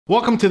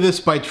Welcome to This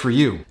Bytes for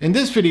You. In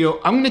this video,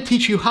 I'm going to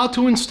teach you how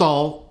to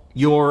install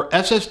your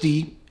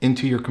SSD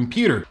into your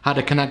computer, how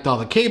to connect all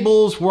the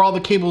cables, where all the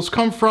cables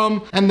come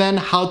from, and then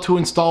how to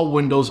install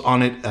Windows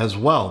on it as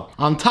well.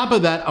 On top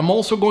of that, I'm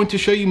also going to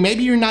show you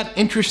maybe you're not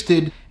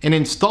interested in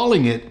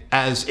installing it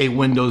as a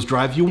Windows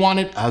drive, you want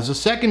it as a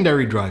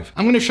secondary drive.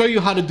 I'm going to show you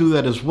how to do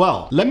that as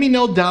well. Let me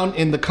know down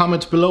in the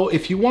comments below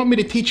if you want me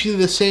to teach you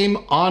the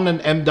same on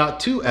an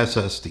M.2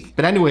 SSD.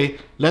 But anyway,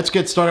 let's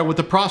get started with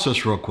the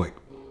process real quick.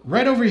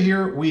 Right over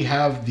here, we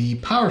have the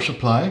power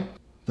supply,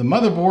 the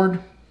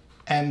motherboard,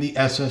 and the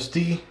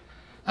SSD,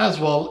 as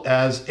well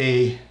as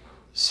a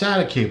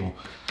SATA cable.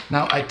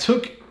 Now, I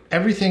took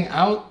everything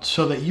out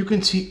so that you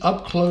can see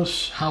up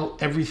close how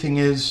everything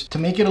is to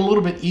make it a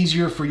little bit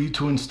easier for you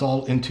to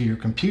install into your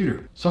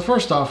computer. So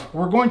first off,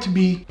 we're going to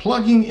be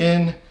plugging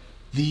in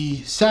the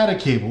SATA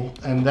cable,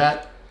 and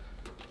that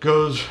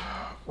goes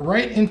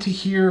right into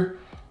here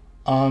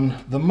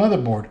on the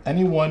motherboard,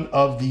 any one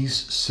of these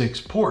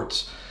 6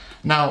 ports.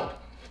 Now,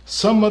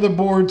 some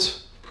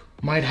motherboards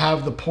might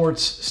have the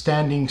ports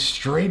standing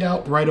straight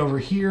out right over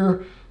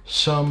here,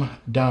 some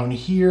down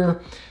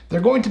here. They're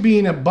going to be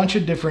in a bunch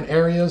of different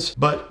areas,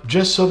 but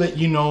just so that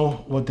you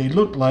know what they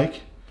look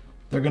like,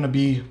 they're going to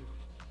be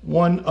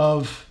one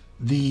of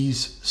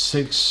these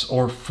 6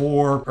 or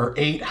 4 or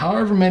 8,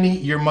 however many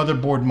your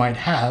motherboard might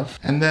have.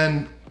 And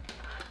then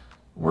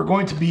we're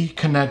going to be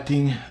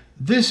connecting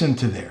this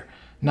into there.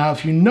 Now,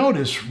 if you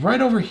notice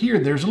right over here,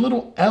 there's a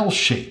little L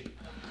shape.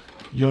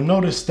 You'll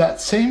notice that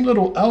same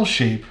little L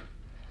shape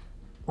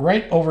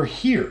right over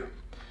here.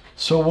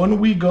 So when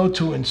we go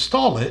to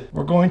install it,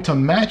 we're going to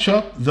match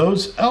up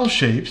those L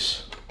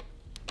shapes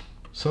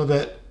so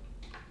that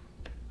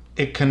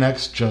it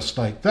connects just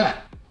like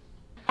that.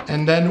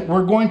 And then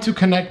we're going to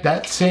connect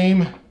that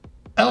same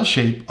L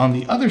shape on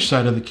the other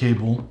side of the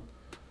cable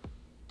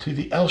to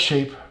the L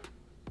shape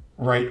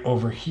right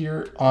over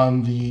here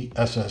on the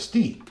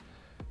SSD.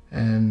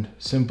 And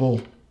simple.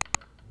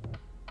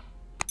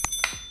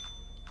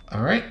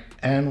 All right,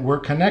 and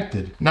we're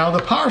connected. Now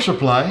the power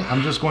supply,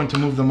 I'm just going to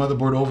move the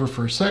motherboard over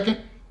for a second.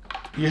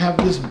 You have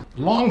this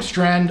long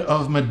strand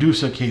of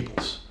Medusa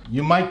cables.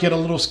 You might get a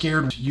little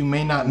scared. You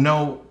may not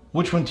know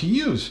which one to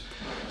use.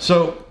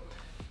 So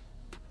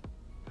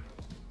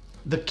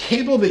the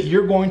cable that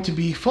you're going to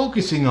be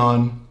focusing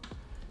on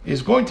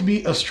is going to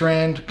be a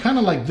strand kind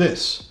of like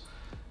this.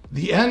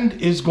 The end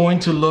is going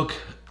to look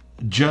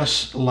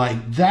just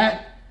like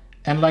that.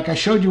 And like I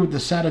showed you with the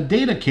SATA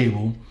data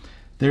cable,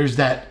 there's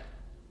that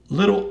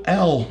little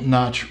L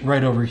notch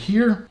right over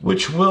here,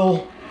 which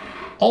will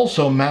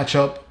also match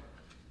up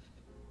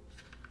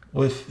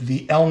with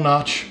the L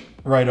notch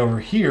right over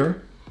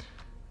here.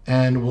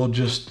 And we'll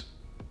just,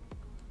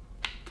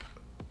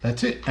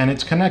 that's it, and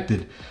it's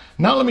connected.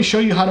 Now let me show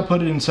you how to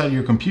put it inside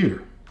your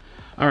computer.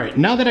 All right,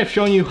 now that I've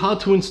shown you how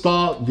to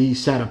install the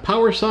SATA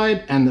power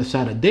side and the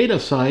SATA data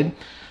side,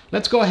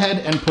 let's go ahead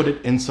and put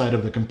it inside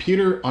of the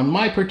computer. On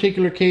my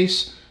particular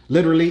case,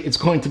 literally it's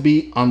going to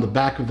be on the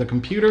back of the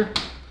computer,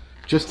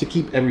 just to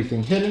keep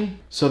everything hidden.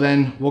 So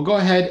then we'll go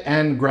ahead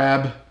and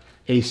grab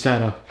a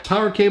SATA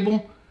power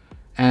cable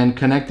and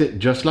connect it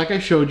just like I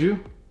showed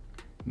you,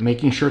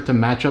 making sure to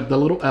match up the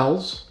little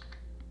L's.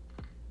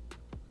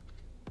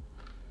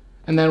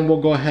 And then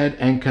we'll go ahead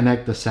and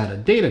connect the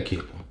SATA data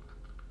cable.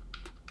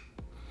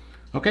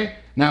 Okay,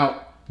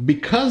 now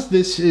because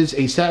this is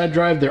a SATA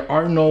drive, there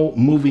are no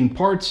moving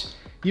parts.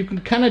 You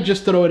can kind of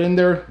just throw it in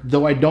there,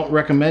 though I don't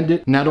recommend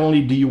it. Not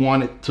only do you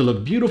want it to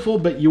look beautiful,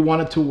 but you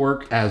want it to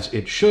work as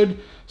it should.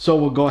 So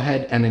we'll go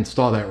ahead and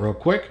install that real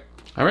quick.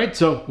 All right,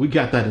 so we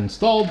got that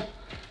installed.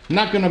 I'm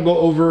not gonna go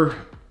over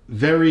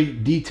very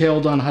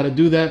detailed on how to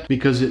do that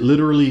because it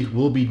literally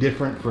will be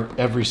different for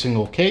every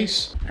single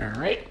case.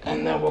 All right,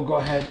 and then we'll go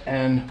ahead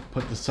and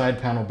put the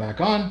side panel back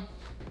on.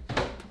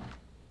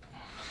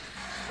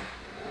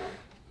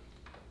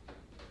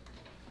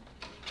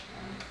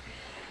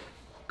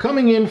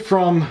 Coming in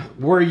from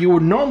where you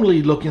would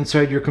normally look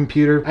inside your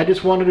computer, I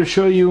just wanted to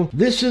show you,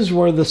 this is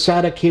where the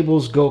SATA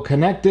cables go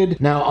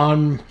connected. Now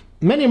on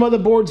many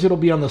motherboards, it'll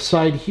be on the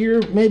side here,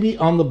 maybe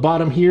on the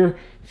bottom here,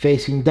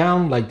 facing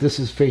down, like this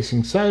is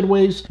facing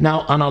sideways.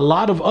 Now on a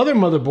lot of other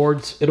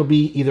motherboards, it'll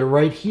be either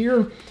right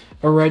here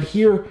or right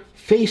here,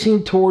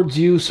 facing towards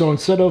you. So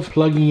instead of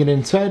plugging it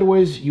in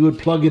sideways, you would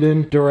plug it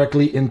in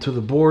directly into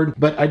the board.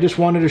 But I just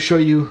wanted to show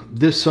you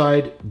this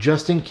side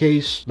just in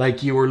case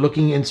like you were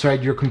looking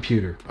inside your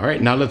computer. All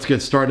right, now let's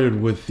get started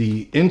with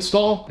the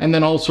install and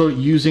then also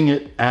using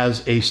it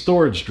as a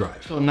storage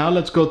drive. So now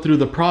let's go through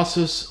the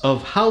process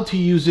of how to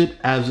use it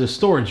as a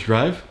storage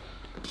drive.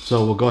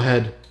 So we'll go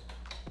ahead,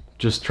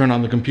 just turn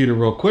on the computer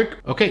real quick.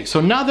 Okay,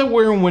 so now that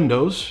we're in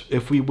Windows,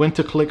 if we went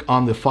to click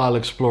on the File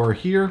Explorer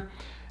here,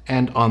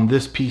 and on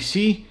this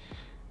PC,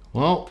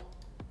 well,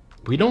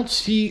 we don't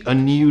see a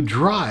new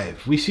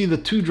drive. We see the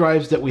 2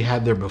 drives that we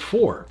had there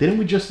before. Didn't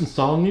we just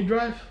install a new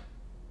drive?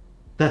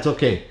 That's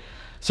okay.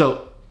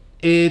 So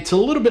it's a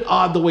little bit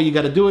odd the way you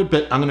got to do it,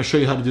 but I'm going to show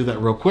you how to do that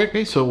real quick.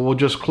 Okay, so we'll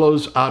just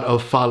close out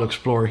of File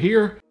Explorer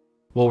here.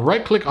 We'll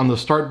right click on the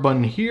Start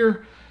button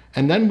here,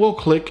 and then we'll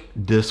click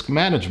Disk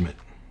Management.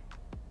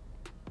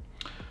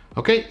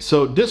 Okay,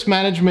 so disk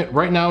management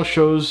right now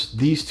shows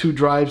these two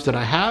drives that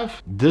I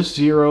have, disk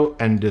 0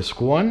 and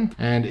disk 1.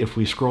 And if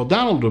we scroll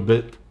down a little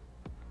bit,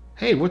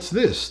 hey, what's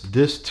this?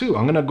 Disk 2.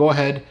 I'm gonna go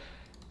ahead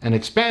and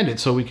expand it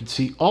so we can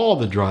see all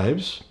the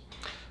drives.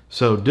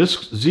 So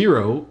disk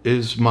 0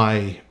 is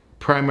my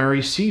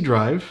primary C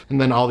drive, and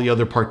then all the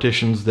other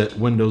partitions that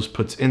Windows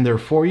puts in there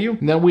for you.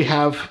 And then we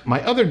have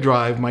my other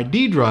drive, my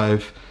D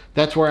drive.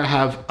 That's where I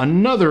have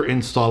another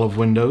install of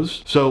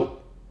Windows. So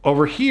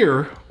over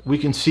here, we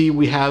can see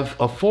we have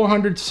a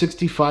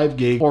 465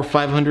 gig or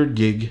 500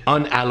 gig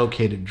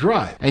unallocated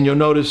drive. And you'll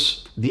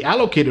notice the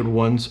allocated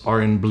ones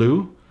are in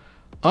blue,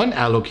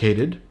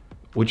 unallocated,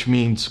 which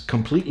means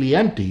completely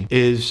empty,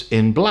 is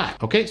in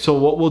black. Okay, so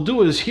what we'll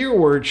do is here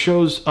where it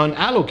shows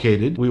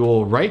unallocated, we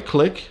will right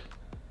click,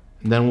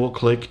 and then we'll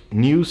click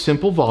New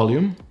Simple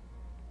Volume,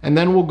 and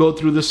then we'll go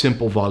through the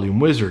Simple Volume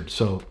wizard.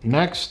 So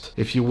next,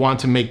 if you want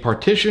to make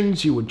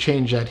partitions, you would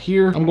change that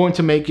here. I'm going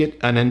to make it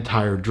an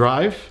entire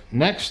drive.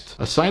 Next,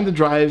 assign the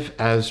drive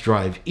as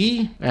drive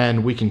E,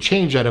 and we can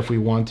change that if we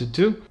wanted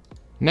to.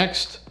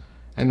 Next,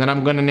 and then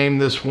I'm going to name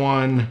this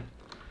one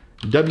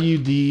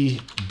WD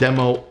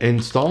Demo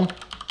Install.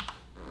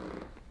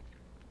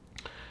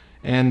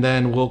 And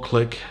then we'll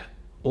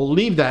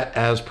leave that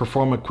as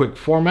Perform a Quick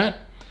Format,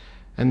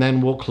 and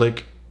then we'll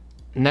click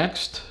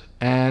Next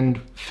and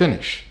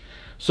Finish.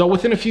 So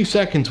within a few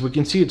seconds, we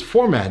can see it's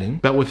formatting,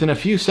 but within a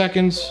few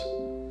seconds,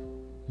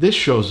 this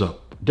shows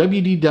up,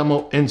 WD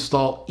Demo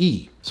Install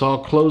E. So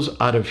I'll close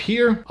out of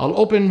here. I'll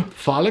open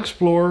File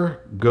Explorer,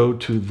 go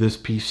to this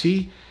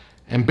PC,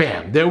 and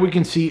bam, there we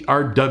can see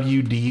our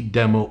WD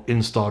Demo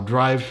Install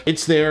drive.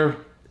 It's there.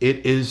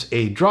 It is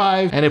a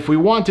drive. And if we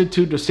wanted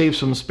to save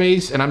some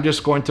space, and I'm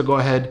just going to go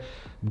ahead,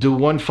 do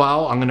one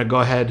file. I'm going to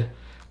go ahead,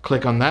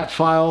 click on that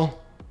file,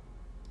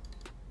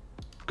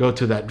 go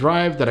to that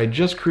drive that I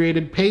just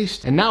created,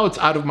 paste, and now it's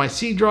out of my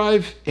C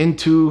drive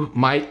into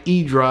my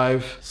E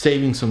drive,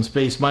 saving some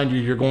space. Mind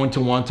you, you're going to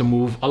want to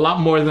move a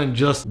lot more than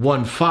just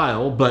one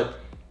file, but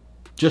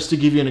just to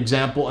give you an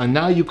example, and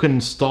now you can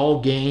install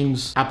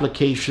games,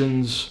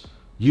 applications,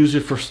 use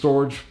it for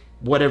storage,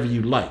 whatever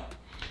you like.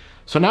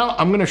 So now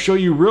I'm gonna show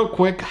you real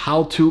quick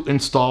how to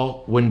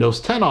install Windows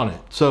 10 on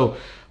it. So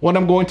what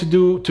I'm going to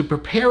do to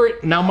prepare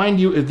it, now mind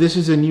you, if this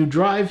is a new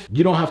drive,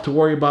 you don't have to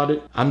worry about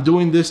it. I'm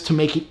doing this to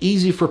make it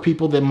easy for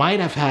people that might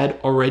have had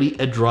already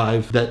a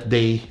drive that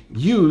they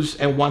use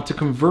and want to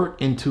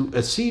convert into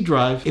a C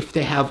drive if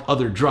they have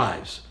other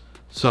drives.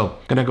 So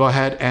I'm gonna go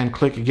ahead and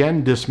click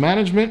again, Disk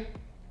Management.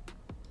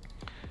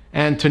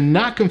 And to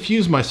not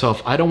confuse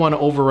myself, I don't wanna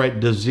overwrite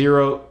disk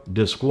 0,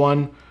 disk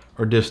 1,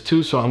 or disk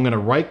 2, so I'm gonna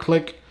right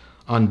click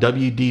on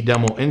WD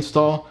Demo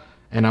Install,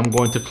 and I'm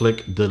going to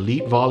click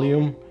Delete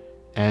Volume,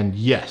 and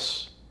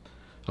yes.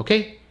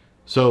 Okay,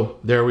 so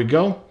there we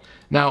go.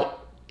 Now,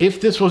 if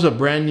this was a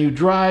brand new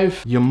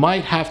drive, you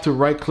might have to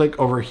right click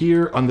over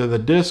here under the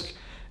disk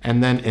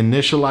and then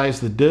initialize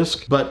the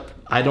disk, but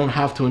I don't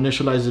have to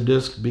initialize the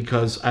disk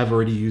because I've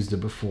already used it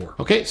before.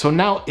 Okay, so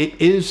now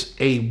it is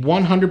a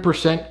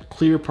 100%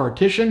 clear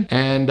partition,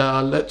 and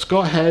let's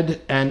go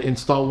ahead and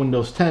install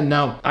Windows 10.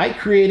 Now, I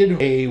created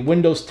a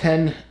Windows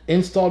 10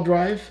 install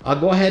drive.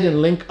 I'll go ahead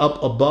and link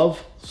up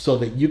above so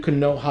that you can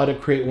know how to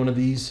create one of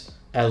these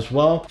as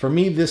well. For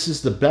me, this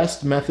is the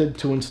best method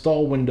to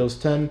install Windows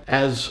 10.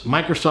 As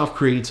Microsoft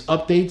creates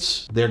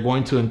updates, they're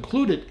going to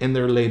include it in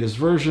their latest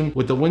version.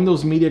 With the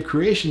Windows Media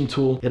Creation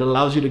tool, it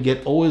allows you to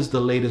get always the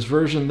latest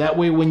version. That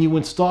way, when you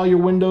install your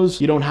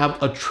Windows, you don't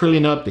have a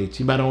trillion updates.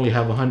 You might only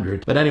have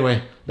 100. But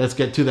anyway, let's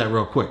get to that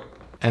real quick.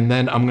 And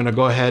then I'm gonna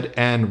go ahead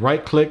and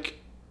right click,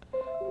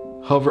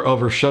 hover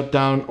over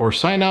shutdown or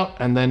sign out,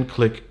 and then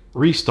click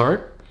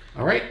restart.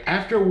 All right,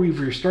 after we've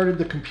restarted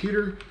the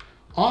computer,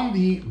 on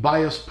the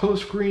BIOS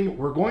post screen,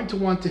 we're going to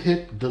want to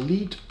hit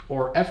delete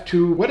or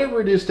F2, whatever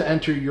it is to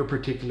enter your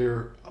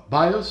particular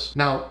BIOS.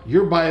 Now,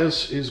 your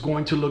BIOS is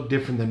going to look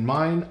different than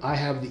mine. I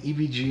have the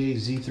EVGA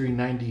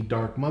Z390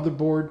 dark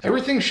motherboard.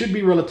 Everything should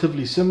be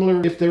relatively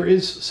similar. If there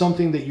is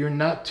something that you're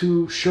not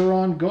too sure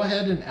on, go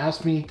ahead and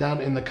ask me down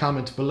in the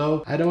comments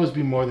below. I'd always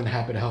be more than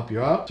happy to help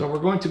you out. So we're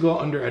going to go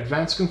under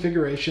Advanced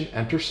Configuration,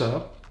 enter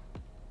Setup.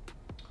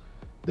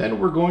 Then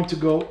we're going to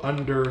go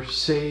under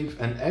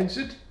Save and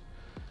Exit.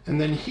 And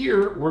then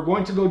here, we're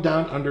going to go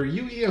down under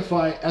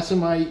UEFI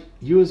SMI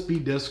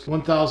USB disk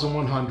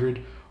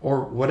 1100,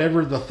 or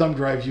whatever the thumb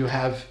drive you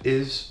have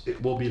is,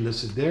 it will be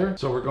listed there.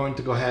 So we're going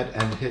to go ahead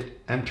and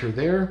hit enter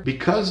there.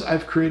 Because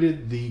I've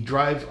created the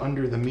drive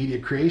under the Media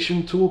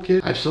Creation Toolkit,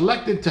 I've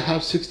selected to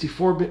have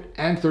 64-bit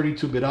and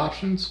 32-bit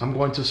options. I'm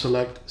going to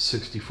select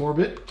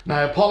 64-bit. Now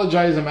I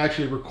apologize, I'm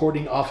actually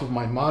recording off of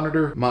my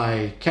monitor.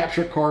 My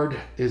capture card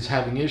is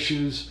having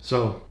issues,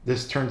 so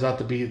this turns out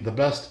to be the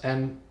best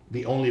and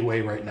the only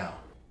way right now.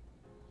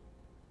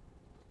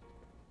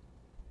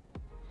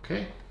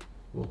 Okay,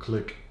 we'll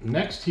click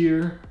next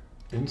here,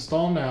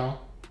 install now.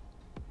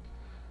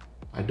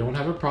 I don't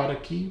have a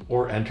product key,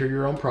 or enter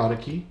your own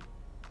product key.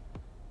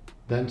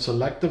 Then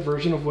select the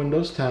version of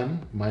Windows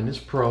 10, mine is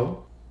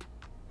Pro.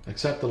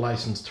 Accept the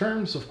license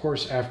terms, of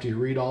course, after you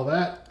read all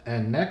that.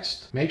 And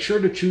next, make sure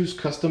to choose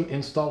custom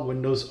install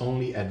Windows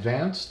only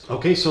advanced.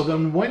 Okay, so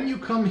then when you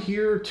come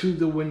here to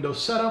the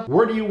Windows setup,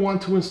 where do you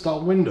want to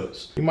install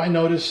Windows? You might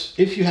notice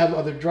if you have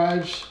other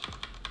drives,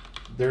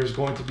 there's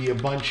going to be a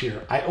bunch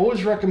here. I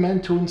always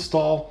recommend to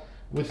install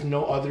with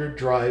no other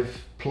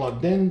drive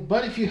plugged in,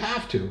 but if you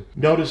have to,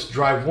 notice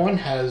drive 1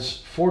 has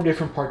 4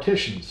 different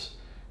partitions.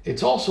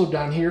 It's also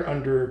down here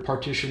under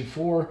partition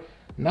 4,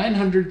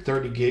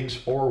 930 gigs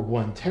or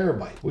 1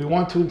 terabyte. We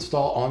want to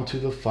install onto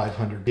the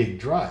 500 gig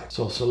drive.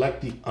 So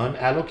select the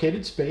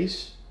unallocated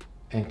space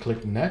and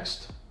click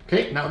next.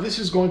 Okay, now this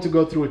is going to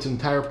go through its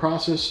entire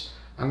process.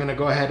 I'm going to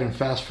go ahead and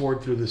fast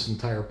forward through this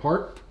entire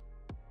part.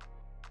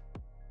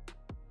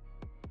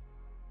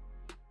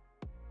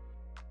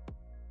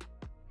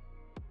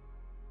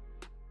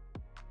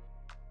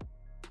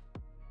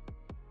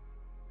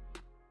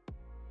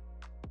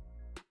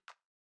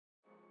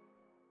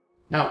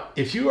 Now,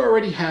 if you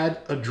already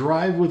had a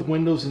drive with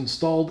Windows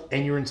installed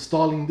and you're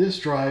installing this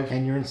drive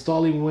and you're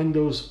installing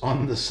Windows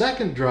on the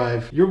second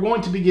drive, you're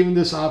going to be given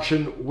this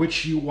option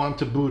which you want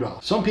to boot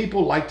off. Some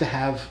people like to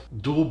have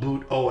dual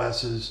boot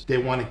OSs. They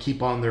want to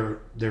keep on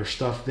their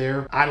stuff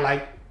there. I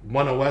like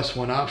one OS,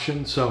 one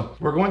option. So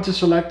we're going to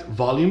select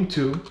volume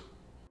 2.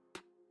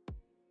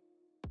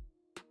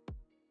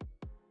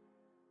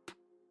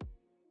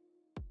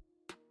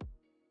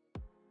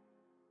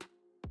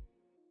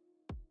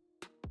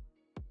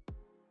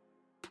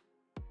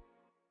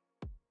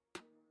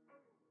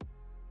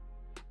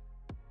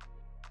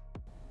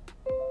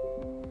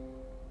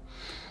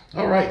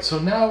 All right, so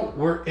now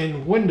we're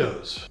in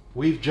Windows.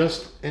 We've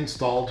just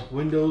installed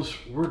Windows,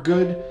 we're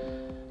good.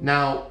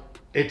 Now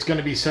it's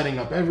gonna be setting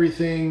up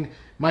everything.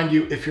 Mind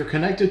you, if you're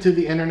connected to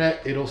the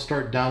internet, it'll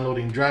start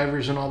downloading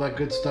drivers and all that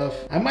good stuff.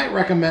 I might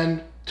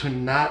recommend to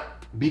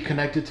not be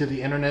connected to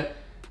the internet.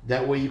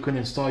 That way you can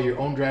install your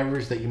own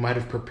drivers that you might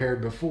have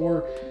prepared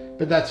before,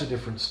 but that's a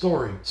different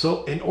story.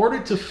 So in order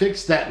to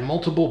fix that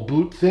multiple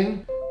boot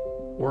thing,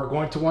 we're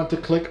going to want to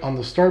click on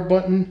the start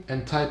button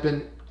and type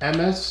in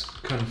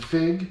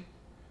msconfig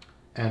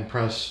and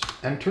press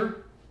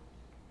enter.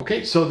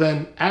 Okay, so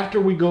then after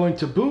we go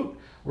into boot,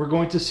 we're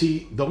going to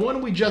see the one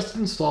we just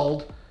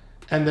installed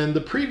and then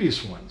the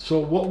previous one. So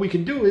what we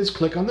can do is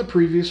click on the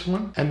previous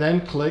one and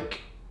then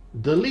click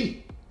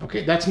delete.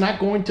 Okay, that's not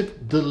going to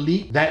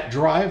delete that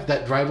drive.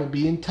 That drive will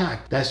be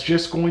intact. That's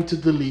just going to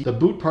delete the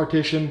boot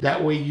partition.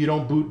 That way you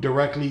don't boot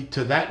directly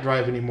to that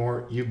drive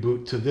anymore. You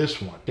boot to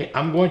this one. Okay,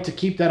 I'm going to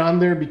keep that on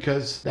there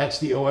because that's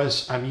the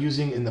OS I'm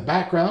using in the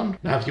background.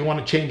 Now, if you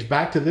want to change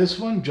back to this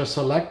one, just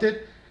select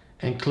it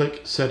and click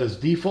set as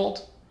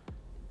default.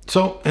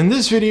 So in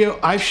this video,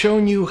 I've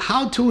shown you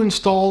how to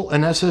install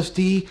an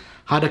SSD,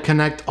 how to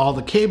connect all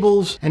the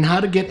cables, and how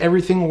to get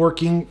everything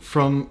working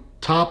from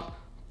top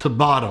to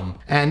bottom,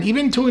 and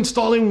even to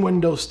installing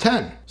Windows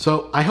 10.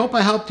 So I hope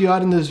I helped you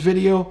out in this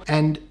video,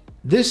 and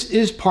this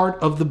is part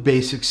of the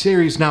basic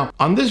series. Now,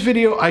 on this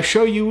video, I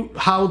show you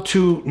how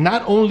to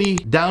not only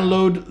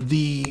download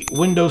the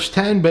Windows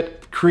 10, but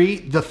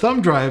create the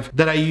thumb drive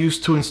that I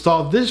used to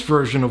install this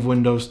version of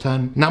Windows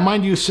 10. Now,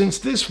 mind you, since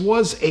this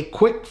was a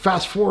quick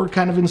fast forward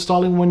kind of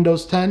installing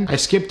Windows 10, I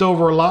skipped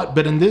over a lot,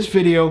 but in this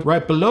video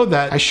right below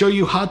that, I show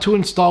you how to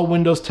install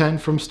Windows 10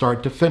 from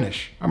start to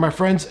finish. All right, my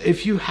friends,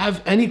 if you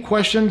have any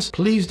questions,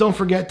 please don't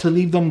forget to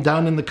leave them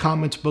down in the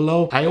comments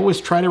below. I always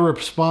try to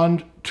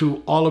respond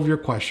to all of your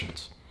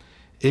questions.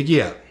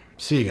 Iggy out.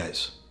 See you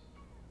guys.